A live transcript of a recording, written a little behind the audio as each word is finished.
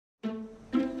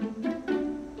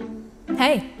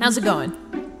Hey, how's it going?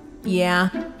 Yeah,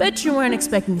 bet you weren't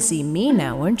expecting to see me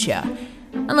now, weren't ya?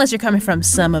 Unless you're coming from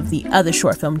some of the other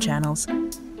short film channels.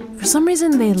 For some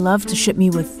reason, they love to ship me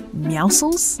with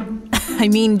Meowscles. I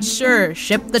mean, sure,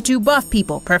 ship the two buff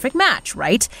people, perfect match,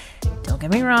 right? Don't get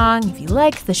me wrong, if you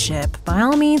like the ship, by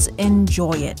all means,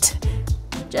 enjoy it.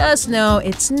 Just know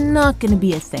it's not gonna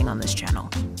be a thing on this channel.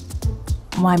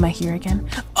 Why am I here again?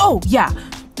 Oh, yeah!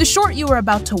 The short you were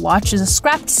about to watch is a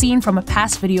scrapped scene from a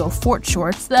past video of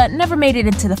FortShorts that never made it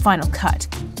into the final cut.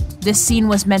 This scene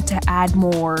was meant to add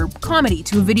more comedy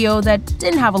to a video that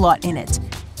didn't have a lot in it,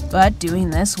 but doing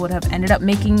this would have ended up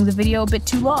making the video a bit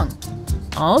too long.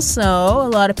 Also, a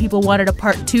lot of people wanted a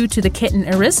part 2 to the kitten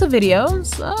Erisa video,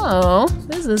 so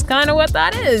this is kind of what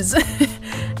that is.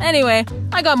 Anyway,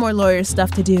 I got more lawyer stuff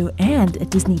to do and a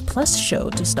Disney Plus show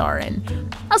to star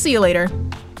in. I'll see you later.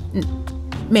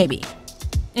 Maybe.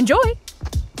 Enjoy!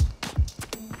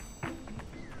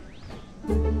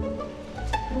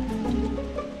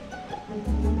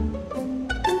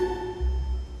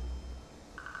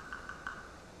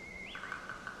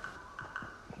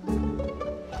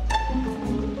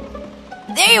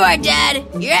 There you are, Dad!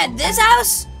 You're at this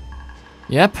house?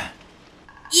 Yep.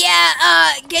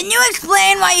 Yeah, can you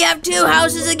explain why you have two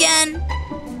houses again?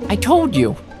 I told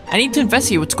you. I need to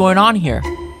investigate what's going on here.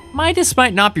 Midas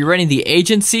might not be running the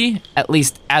agency, at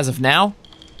least as of now.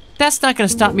 That's not gonna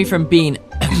stop me from being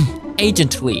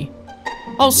agently.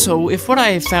 Also, if what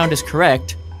I have found is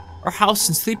correct, our house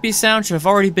in Sleepy Sound should have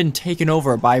already been taken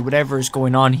over by whatever is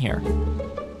going on here.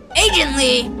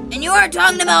 Agently? And you are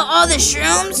talking about all the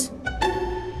shrooms?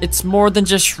 It's more than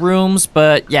just shrooms,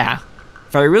 but yeah.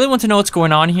 If I really want to know what's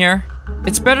going on here,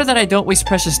 it's better that I don't waste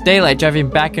precious daylight driving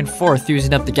back and forth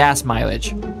using up the gas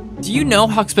mileage. Do you know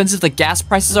how expensive the gas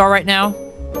prices are right now?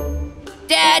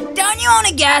 Dad, don't you own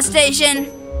a gas station?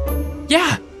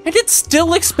 Yeah, and it's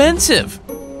still expensive.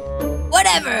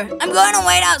 Whatever, I'm going to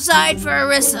wait outside for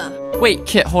Erisa. Wait,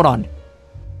 Kit, hold on.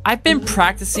 I've been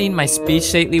practicing my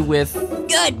speech lately with...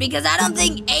 Good, because I don't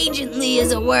think agently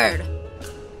is a word.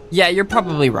 Yeah, you're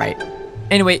probably right.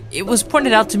 Anyway, it was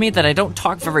pointed out to me that I don't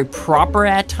talk very proper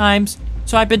at times,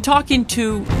 so I've been talking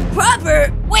to...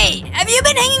 Proper? Wait, have you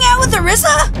been hanging out with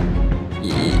Erisa?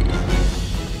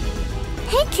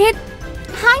 Hey kid!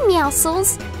 Hi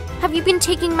Meowscles! Have you been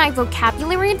taking my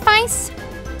vocabulary advice?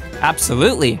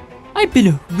 Absolutely. I've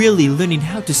been really learning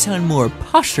how to sound more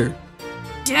posher.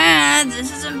 Dad,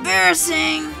 this is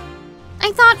embarrassing.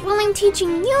 I thought while I'm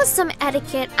teaching you some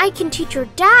etiquette, I can teach your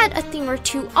dad a thing or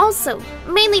two also,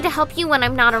 mainly to help you when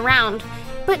I'm not around.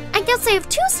 But I guess I have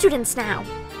 2 students now.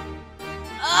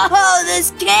 Oh,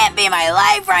 this can't be my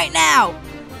life right now.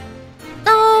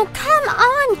 Oh, come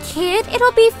on, kid.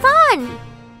 It'll be fun.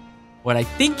 What I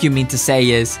think you mean to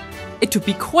say is, it would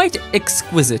be quite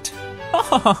exquisite.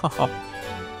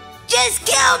 Just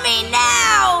kill me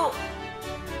now!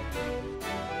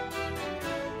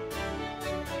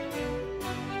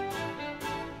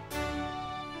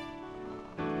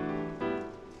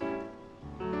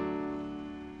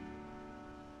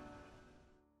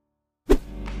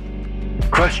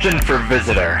 Question for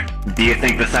visitor. Do you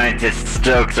think the scientist's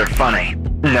jokes are funny?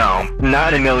 No,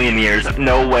 not in a million years,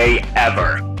 no way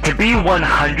ever. To be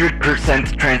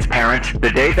 100% transparent,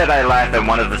 the day that I laugh at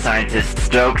one of the scientist's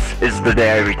jokes is the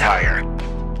day I retire.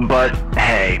 But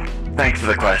hey, thanks for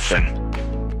the question.